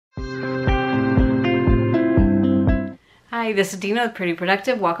Hi, this is Dina with Pretty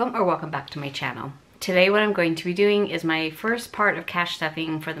Productive. Welcome back to my channel. Today what I'm going to be doing is my first part of cash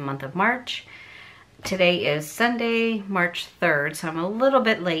stuffing for the month of March. Today is Sunday, March 3rd, so I'm a little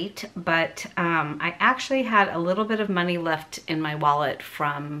bit late, but I actually had a little bit of money left in my wallet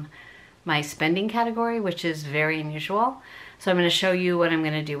from my spending category, which is very unusual. So I'm going to show you what I'm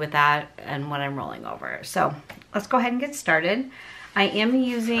going to do with that and what I'm rolling over. So let's go ahead and get started. I am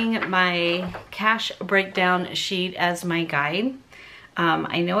using my cash breakdown sheet as my guide.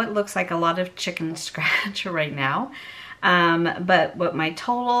 I know it looks like a lot of chicken scratch right now, but what my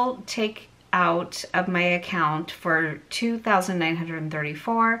total take out of my account for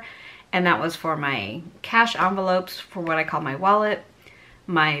 $2,934, and that was for my cash envelopes for what I call my wallet,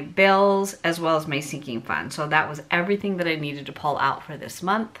 my bills, as well as my sinking fund. So that was everything that I needed to pull out for this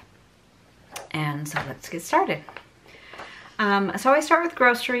month. And so let's get started. So I start with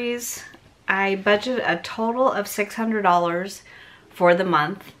groceries. I budgeted a total of $600 for the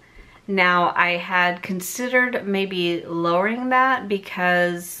month. Now I had considered maybe lowering that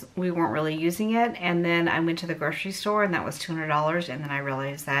because we weren't really using it, and then I went to the grocery store and that was $200, and then I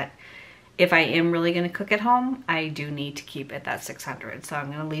realized that if I am really going to cook at home, I do need to keep it at $600. So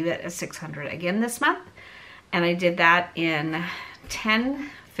I'm going to leave it at $600 again this month, and I did that in 10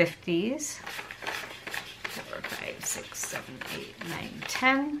 50s. 4, 5, 6, 7, 8, 9,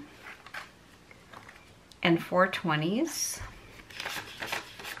 10, and 4 20s,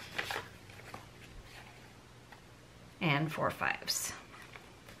 and 4 5s.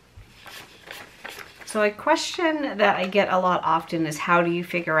 So a question that I get a lot often is, how do you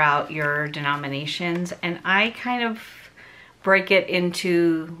figure out your denominations? And I kind of break it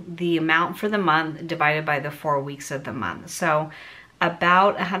into the amount for the month divided by the 4 weeks of the month. So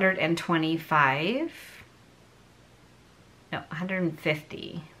about 125. No,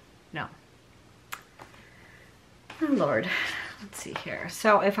 150. No. Oh, Lord. Let's see here.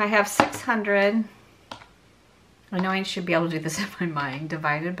 So if I have 600, I know I should be able to do this in my mind,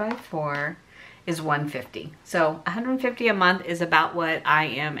 divided by 4 is 150. So 150 a month is about what I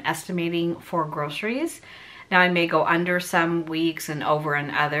am estimating for groceries. Now I may go under some weeks and over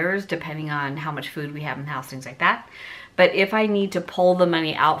in others, depending on how much food we have in the house, things like that. But if I need to pull the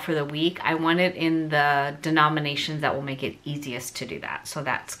money out for the week, I want it in the denominations that will make it easiest to do that. So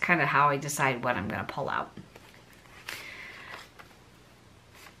that's kind of how I decide what I'm going to pull out.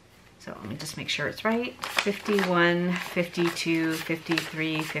 So let me just make sure it's right. 51, 52,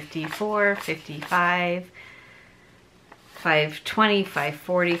 53, 54, 55, 520,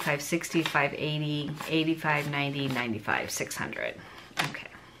 540, 560, 580, 85, 90, 95, 600. Okay.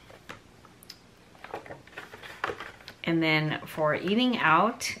 And then for eating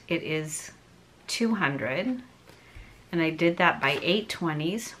out, it is 200. And I did that by 8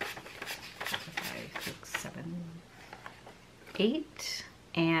 20s. 5, 6, 7, 8,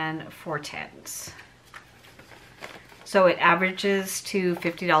 and 4 10s. So it averages to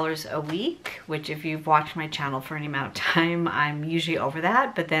 $50 a week, which if you've watched my channel for any amount of time, I'm usually over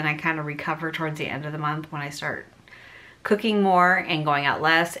that. But then I kind of recover towards the end of the month when I start cooking more and going out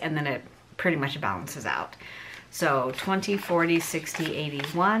less, and then it pretty much balances out. So 20, 40, 60,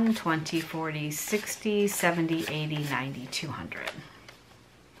 81, 20, 40, 60, 70, 80, 90, 200.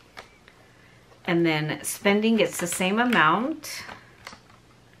 And then spending gets the same amount.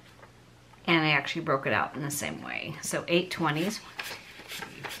 And I actually broke it out in the same way. So 8 20s, 1, 2,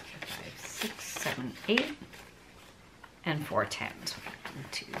 3, 4, 5, 6, 7, 8, and 4 10s. 1,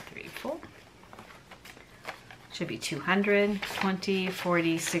 2, 3, 4. Should be 200, 20,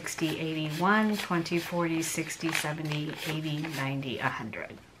 40, 60, 81, 20, 40, 60, 70, 80, 90,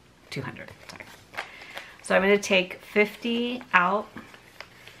 100. 200, sorry. So I'm going to take 50 out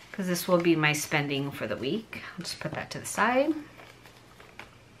because this will be my spending for the week. I'll just put that to the side.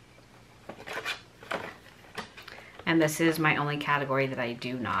 And this is my only category that I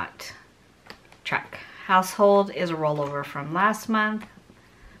do not track. Household is a rollover from last month.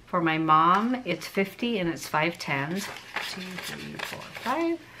 For my mom, it's 50 and it's 5 10s. 2, 3, 4,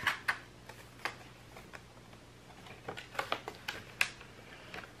 5.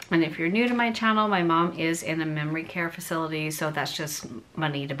 And if you're new to my channel, my mom is in a memory care facility, so that's just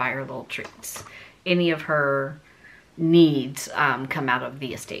money to buy her little treats. Any of her needs come out of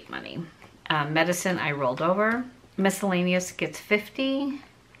the estate money. Medicine I rolled over. Miscellaneous gets 50.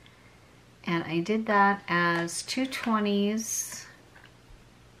 And I did that as 2 20s.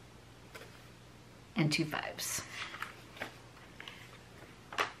 And 2 5s.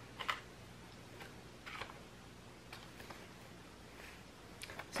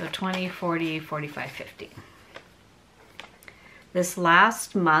 So 20, 40, 45, 50. This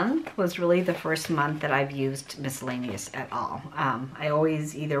last month was really the first month that I've used miscellaneous at all. I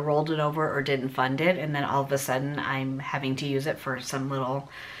always either rolled it over or didn't fund it, and then all of a sudden I'm having to use it for some little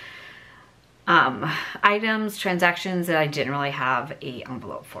items, transactions that I didn't really have a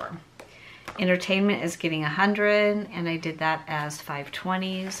envelope for. Entertainment is getting 100, and I did that as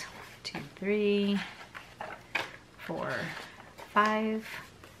 520s. 2, 3, 4, 5.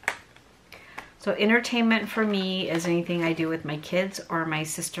 So entertainment for me is anything I do with my kids or my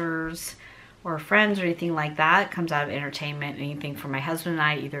sisters or friends or anything like that. It comes out of entertainment. Anything for my husband and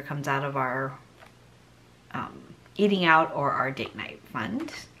I either comes out of our eating out or our date night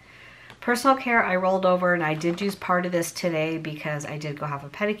fund. Personal care I rolled over, and I did use part of this today because I did go have a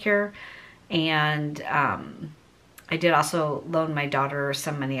pedicure, and I did also loan my daughter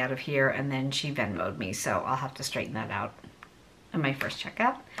some money out of here, and then she Venmo'd me, so I'll have to straighten that out in my first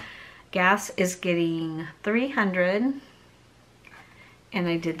checkout. Gas is getting 300, and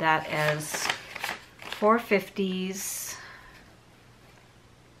I did that as 450s.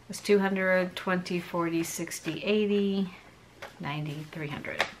 It's 200, 20, 40, 60, 80, 90,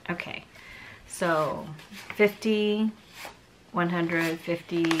 300. Okay, so 50, 100,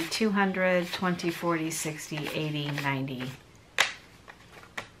 50, 200, 20, 40, 60, 80, 90,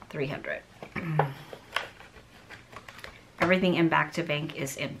 300. Everything in back to bank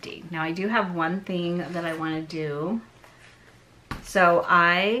is empty. Now I do have one thing that I want to do. So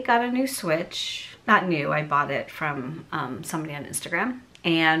I got a new Switch. Not new, I bought it from somebody on Instagram.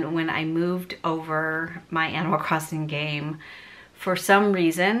 And when I moved over my Animal Crossing game, for some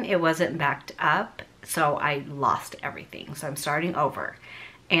reason it wasn't backed up. So I lost everything. So I'm starting over.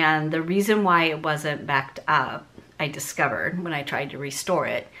 And the reason why it wasn't backed up, I discovered when I tried to restore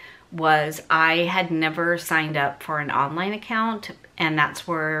it, was I had never signed up for an online account, and that's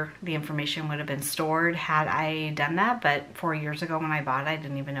where the information would have been stored had I done that. But 4 years ago when I bought it, I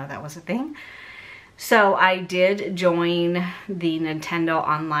didn't even know that was a thing. So I did join the Nintendo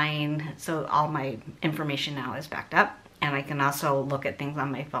online, so all my information now is backed up, and I can also look at things on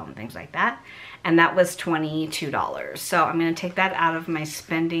my phone, things like that. And that was $22. So I'm going to take that out of my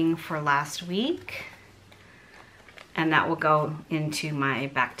spending for last week, and that will go into my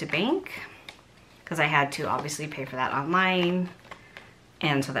back to bank because I had to obviously pay for that online,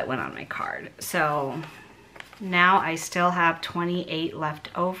 and so that went on my card. So now I still have 28 left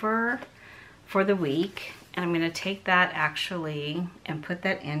over for the week, and I'm going to take that actually and put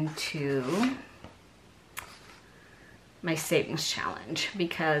that into my savings challenge,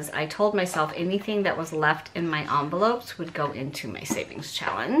 because I told myself anything that was left in my envelopes would go into my savings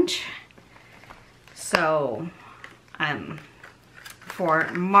challenge. So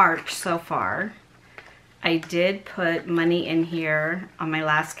for March so far, I did put money in here on my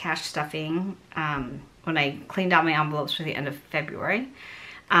last cash stuffing when I cleaned out my envelopes for the end of February.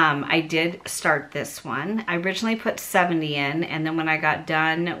 I did start this one. I originally put 70 in, and then when I got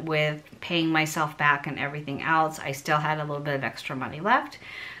done with paying myself back and everything else, I still had a little bit of extra money left.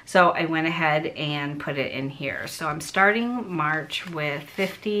 So I went ahead and put it in here. So I'm starting March with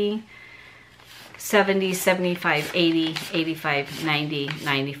 50, 70, 75, 80, 85, 90,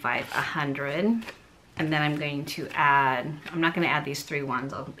 95, 100. And then I'm going to add, I'm not going to add these 3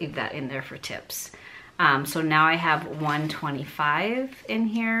 ones. I'll leave that in there for tips. So now I have 125 in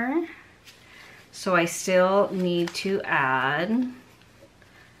here. So I still need to add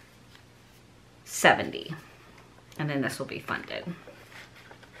 70. And then this will be funded.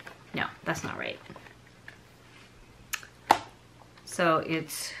 No, that's not right. So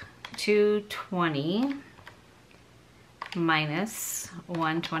it's 220 minus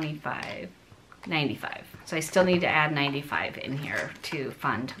 125, 95. So I still need to add 95 in here to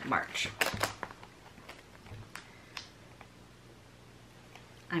fund March.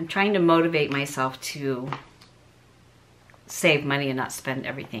 I'm trying to motivate myself to save money and not spend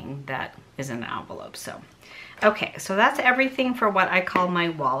everything that is in the envelope. So, okay, so that's everything for what I call my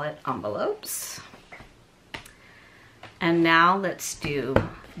wallet envelopes. And now let's do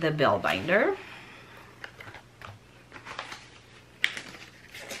the bill binder.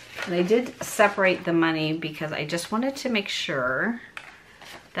 And I did separate the money because I just wanted to make sure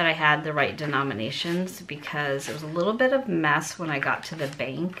that I had the right denominations, because it was a little bit of mess when I got to the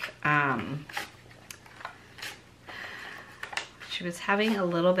bank. She was having a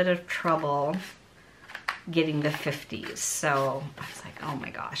little bit of trouble getting the 50s. So I was like, oh my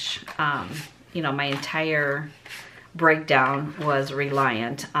gosh. You know, my entire breakdown was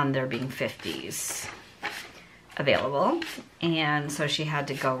reliant on there being 50s available. And so she had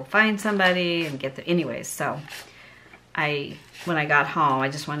to go find somebody and get the, anyways, so when I got home, I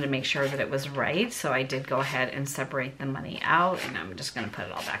just wanted to make sure that it was right. So I did go ahead and separate the money out, and I'm just gonna put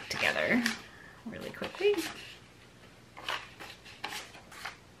it all back together really quickly.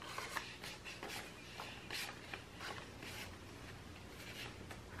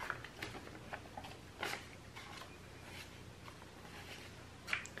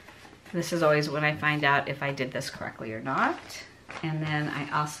 This is always when I find out if I did this correctly or not. And then I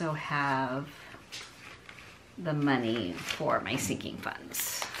also have the money for my sinking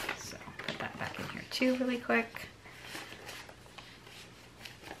funds. So put that back in here too really quick.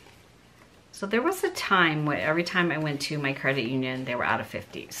 So there was a time where every time I went to my credit union, they were out of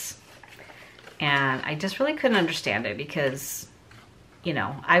 50s. And I just really couldn't understand it because, you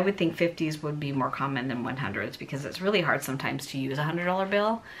know, I would think 50s would be more common than 100s because it's really hard sometimes to use a $100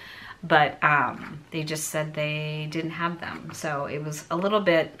 bill. But they just said they didn't have them. So it was a little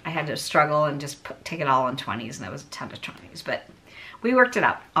bit, I had to struggle and just take it all in 20s, and it was a ton of 20s, but we worked it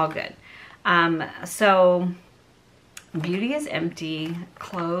out, all good. So beauty is empty,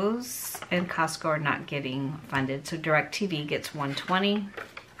 clothes and Costco are not getting funded. So DirecTV gets 120,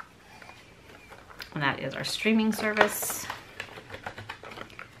 and that is our streaming service.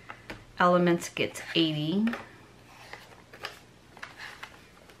 Elements gets 80.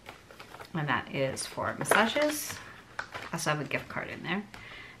 And that is for massages. I also have a gift card in there.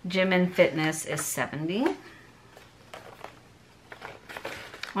 Gym and fitness is 70.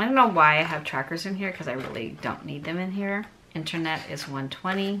 I don't know why I have trackers in here because I really don't need them in here. Internet is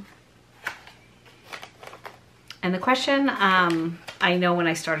 120. And the question, I know when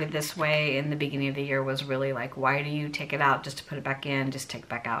I started this way in the beginning of the year was really like, why do you take it out just to put it back in, just take it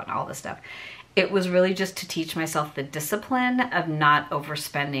back out and all this stuff. It was really just to teach myself the discipline of not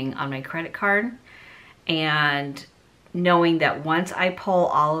overspending on my credit card and knowing that once I pull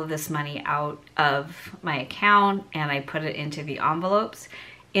all of this money out of my account and I put it into the envelopes,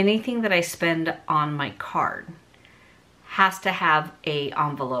 anything that I spend on my card has to have a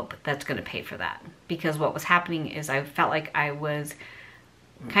envelope that's going to pay for that. Because what was happening is I felt like I was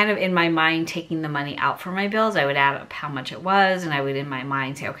kind of in my mind taking the money out for my bills. I would add up how much it was, and I would in my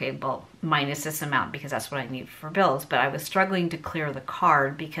mind say, okay, well, minus this amount because that's what I need for bills. But I was struggling to clear the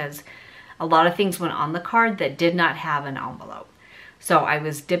card because a lot of things went on the card that did not have an envelope. So I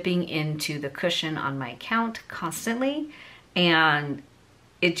was dipping into the cushion on my account constantly, and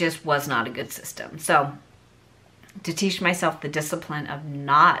it just was not a good system. So to teach myself the discipline of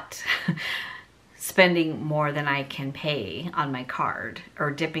not spending more than I can pay on my card or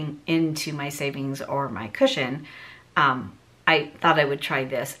dipping into my savings or my cushion, I thought I would try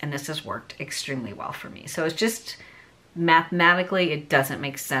this, and this has worked extremely well for me. So it's just mathematically, it doesn't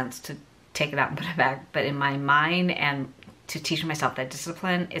make sense to take it out and put it back, but in my mind and to teach myself that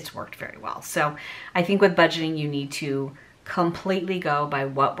discipline, it's worked very well. So I think with budgeting, you need to completely go by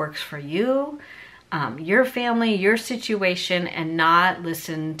what works for you, your family, your situation, and not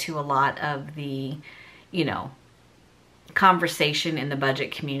listen to a lot of the, you know, conversation in the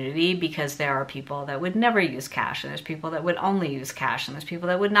budget community, because there are people that would never use cash, and there's people that would only use cash, and there's people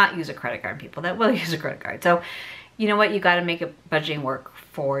that would not use a credit card, and people that will use a credit card. So you know what, you got to make a budgeting work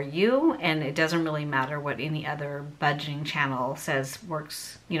for you, and it doesn't really matter what any other budgeting channel says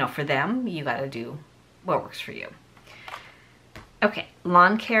works, you know, for them. You got to do what works for you. Okay,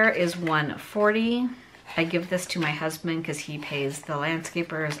 lawn care is $140. I give this to my husband because he pays the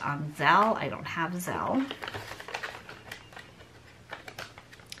landscapers on Zelle. I don't have Zelle.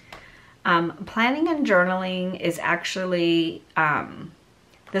 Planning and journaling is actually,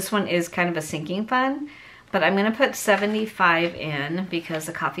 this one is kind of a sinking fund, but I'm going to put 75 in because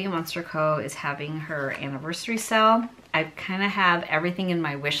the Coffee and Monster Co. is having her anniversary sale. I kind of have everything in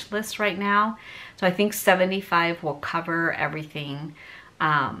my wish list right now. So I think 75 will cover everything.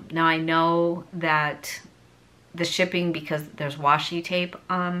 Now I know that the shipping, because there's washi tape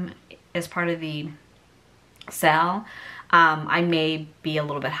as part of the sale, I may be a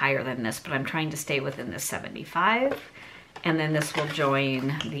little bit higher than this, but I'm trying to stay within the 75. And then this will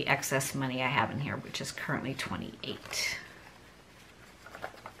join the excess money I have in here, which is currently 28.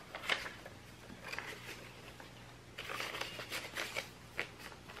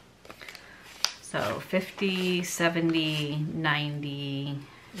 So 50, 70, 90,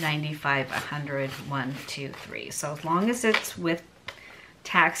 95, 100, 1, 2, 3. So as long as it's with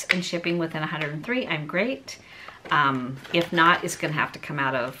tax and shipping within 103, I'm great. If not, it's going to have to come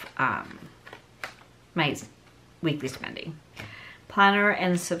out of my weekly spending. Planner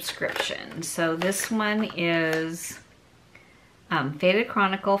and subscription. So this one is Faded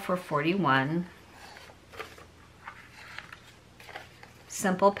Chronicle for 41.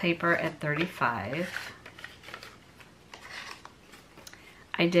 Simple Paper at 35.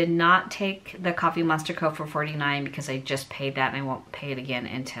 I did not take the Coffee Monster Co. for $49 because I just paid that and I won't pay it again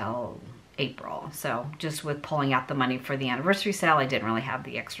until April. So just with pulling out the money for the anniversary sale, I didn't really have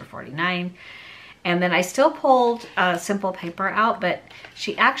the extra $49. And then I still pulled Simple Paper out, but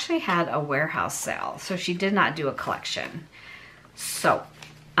she actually had a warehouse sale, so she did not do a collection. So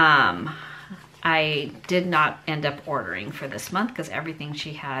I did not end up ordering for this month because everything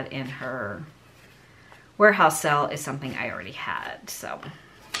she had in her warehouse sale is something I already had. So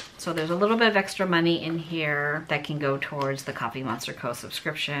there's a little bit of extra money in here that can go towards the Coffee Monster Co.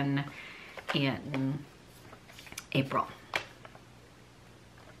 subscription in April.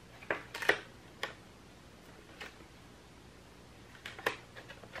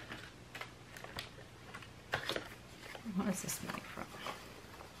 What is this money from?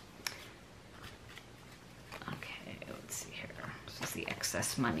 Okay, let's see here. This is the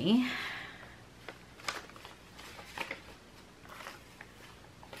excess money.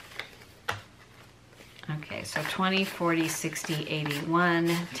 Okay, so 20, 40, 60,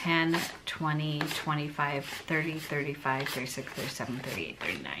 81, 10, 20, 25, 30, 35, 36, 37, 38,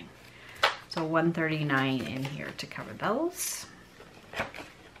 39. So 139 in here to cover those.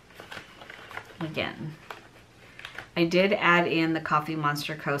 Again, I did add in the Coffee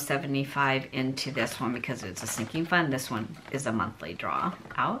Monster Co. 75 into this one because it's a sinking fund. This one is a monthly draw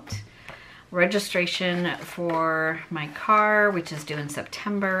out. Registration for my car, which is due in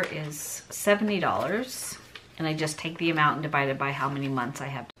September, is $70. And I just take the amount and divide it by how many months I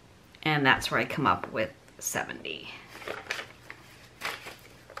have. And that's where I come up with 70.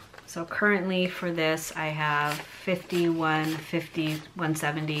 So currently for this, I have 50, 150,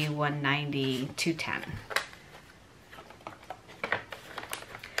 170, 190, 210.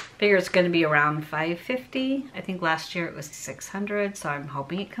 Figure it's going to be around 550. I think last year it was 600, so I'm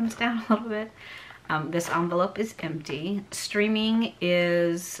hoping it comes down a little bit. This envelope is empty. Streaming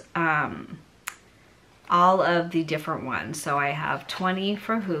is all of the different ones. So I have 20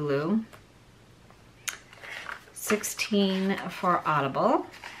 for Hulu, 16 for Audible,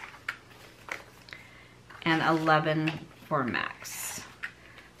 and 11 for Max.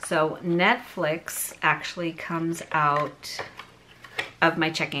 So Netflix actually comes out of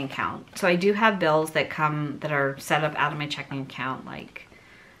my checking account. So I do have bills that are set up out of my checking account, like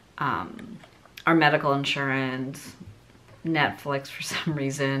our medical insurance, Netflix for some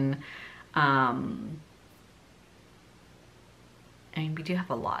reason. I mean, we do have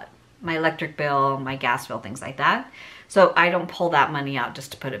a lot. My electric bill, my gas bill, things like that. So I don't pull that money out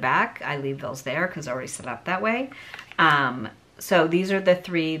just to put it back. I leave those there because they're already set up that way. So these are the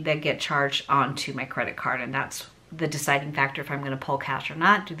three that get charged onto my credit card, and that's the deciding factor if I'm going to pull cash or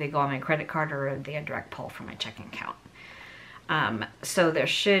not. Do they go on my credit card or are they a direct pull from my checking account? So there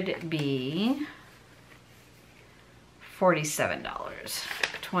should be $47.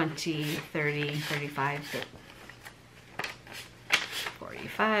 20, 30, 35, 50,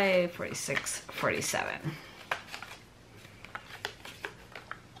 45, 46, 47.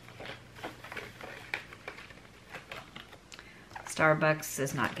 Starbucks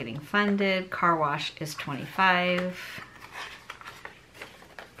is not getting funded. Car wash is 25.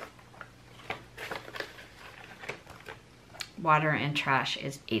 Water and trash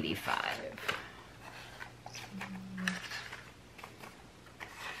is 85.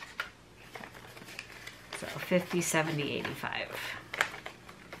 So 50, 70, 85.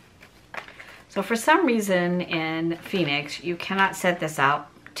 So for some reason in Phoenix, you cannot set this out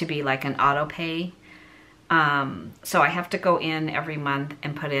to be like an auto pay. So I have to go in every month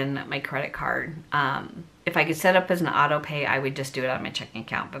and put in my credit card. If I could set up as an auto pay, I would just do it on my checking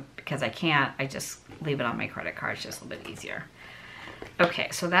account, but because I can't, I just leave it on my credit card. It's just a little bit easier. Okay,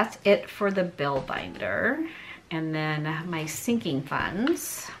 so that's it for the bill binder. And then my sinking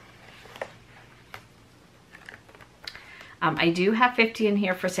funds. I do have 50 in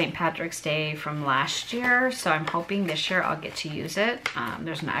here for St. Patrick's Day from last year, so I'm hoping this year I'll get to use it.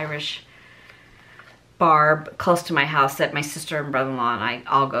 There's an Irish bar close to my house that my sister and brother-in-law and I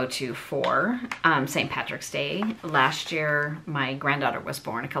all go to for St. Patrick's Day. Last year, my granddaughter was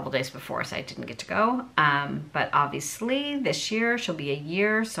born a couple days before, so I didn't get to go. But obviously, this year she'll be a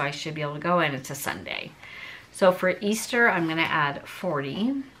year, so I should be able to go, and it's a Sunday. So for Easter, I'm going to add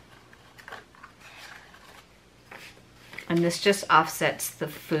 40. And this just offsets the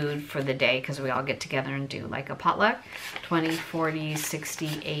food for the day because we all get together and do like a potluck. 20, 40,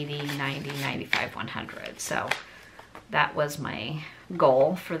 60, 80, 90, 95, 100. So that was my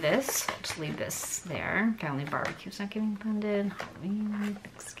goal for this. I'll just leave this there. Family barbecue's not getting funded. Halloween,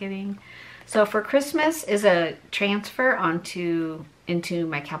 Thanksgiving. So for Christmas is a transfer into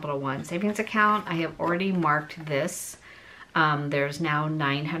my Capital One savings account. I have already marked this There's now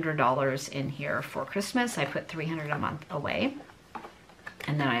 $900 in here for Christmas. I put $300 a month away.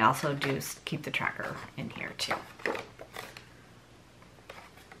 And then I also do keep the tracker in here too.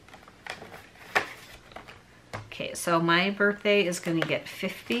 Okay, so my birthday is going to get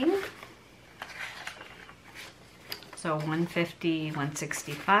 50. So 150,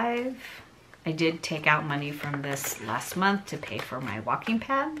 165. I did take out money from this last month to pay for my walking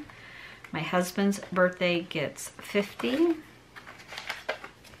pad. My husband's birthday gets 50.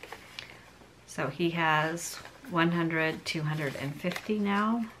 So he has 100, 250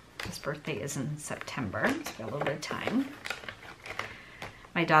 now. His birthday is in September. It's got a little bit of time.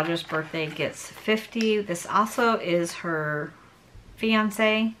 My daughter's birthday gets 50. This also is her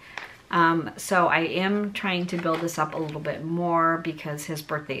fiance. So I am trying to build this up a little bit more because his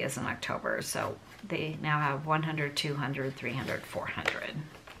birthday is in October. So they now have 100, 200, 300, 400.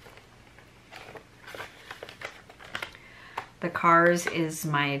 The cars is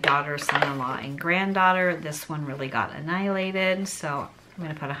my daughter, son-in-law, and granddaughter. This one really got annihilated. So I'm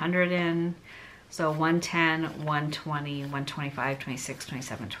going to put 100 in. So 110, 120, 125, 26,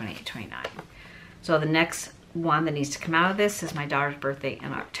 27, 28, 29. So the next one that needs to come out of this is my daughter's birthday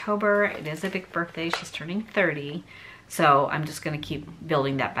in October. It is a big birthday. She's turning 30. So I'm just going to keep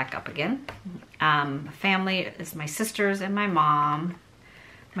building that back up again. Family is my sisters and my mom.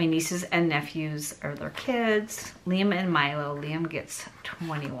 My nieces and nephews are their kids. Liam and Milo. Liam gets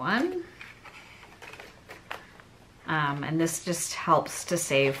 21. And this just helps to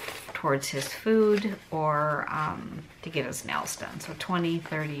save towards his food or to get his nails done. So 20,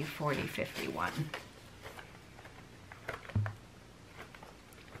 30, 40, 51.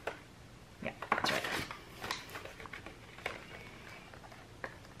 Yeah, that's right.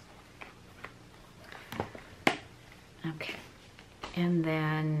 Okay. And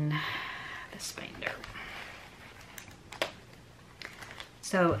then this binder.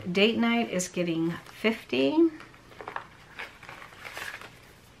 So date night is getting 50.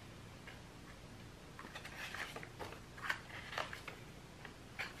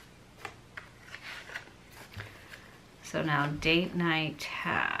 So now date night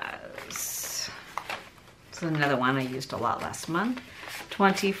has, this is another one I used a lot last month,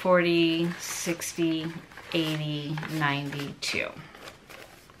 20, 40, 60, 80, 92.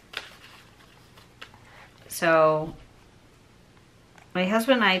 So my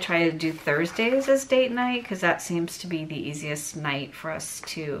husband and I try to do Thursdays as date night because that seems to be the easiest night for us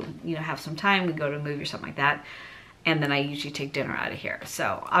to, you know, have some time. We go to a movie or something like that. And then I usually take dinner out of here.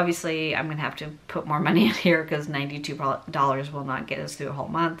 So obviously I'm gonna have to put more money in here because $92 will not get us through a whole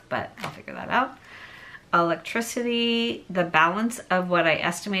month, but I'll figure that out. Electricity, the balance of what I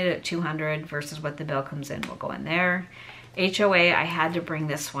estimated at 200 versus what the bill comes in will go in there. HOA, I had to bring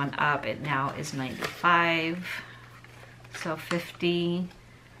this one up. It now is 95. So 50,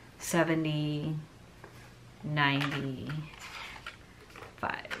 70, 95.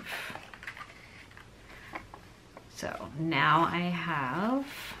 So now I have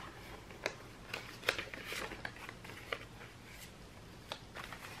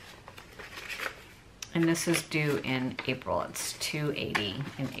and this is due in April. It's 280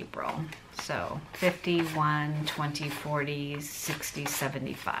 in April. So 50, 1, 20, 40, 60,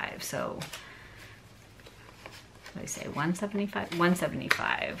 75. So what did I say? 175?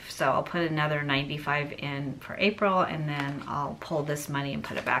 175. So I'll put another 95 in for April and then I'll pull this money and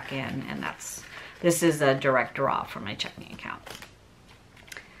put it back in, and this is a direct draw from my checking account.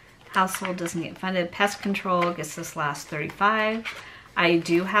 Household doesn't get funded. Pest control gets this last 35. I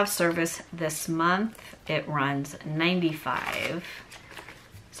do have service this month. It runs 95.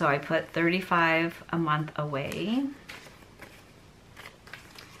 So I put 35 a month away.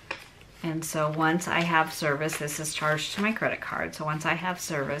 And so once I have service, this is charged to my credit card. So once I have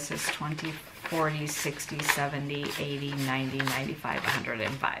service, it's 20, 40, 60, 70, 80, 90, 95,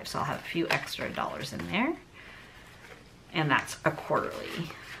 105. So I'll have a few extra dollars in there. And that's a quarterly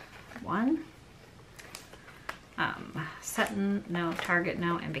one. Sutton, no. Target,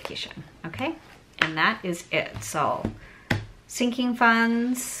 no. And vacation. Okay. And that is it. So sinking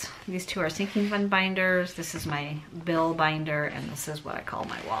funds. These two are sinking fund binders. This is my bill binder. And this is what I call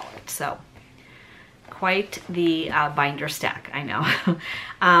my wallet. So quite the binder stack, I know.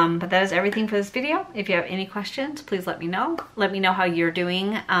 But that is everything for this video. If you have any questions, please let me know. Let me know how you're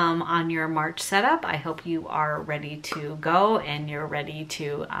doing on your March setup. I hope you are ready to go and you're ready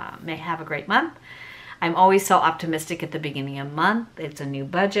to have a great month. I'm always so optimistic at the beginning of the month. It's a new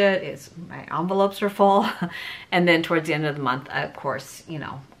budget. My envelopes are full. And then towards the end of the month, of course, you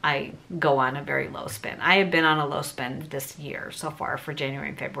know, I go on a very low spend. I have been on a low spend this year so far for January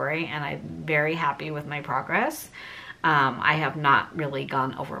and February, and I'm very happy with my progress. I have not really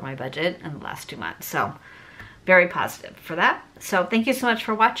gone over my budget in the last 2 months. So very positive for that. So thank you so much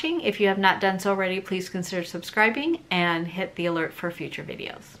for watching. If you have not done so already, please consider subscribing and hit the alert for future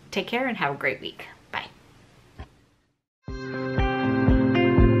videos. Take care and have a great week.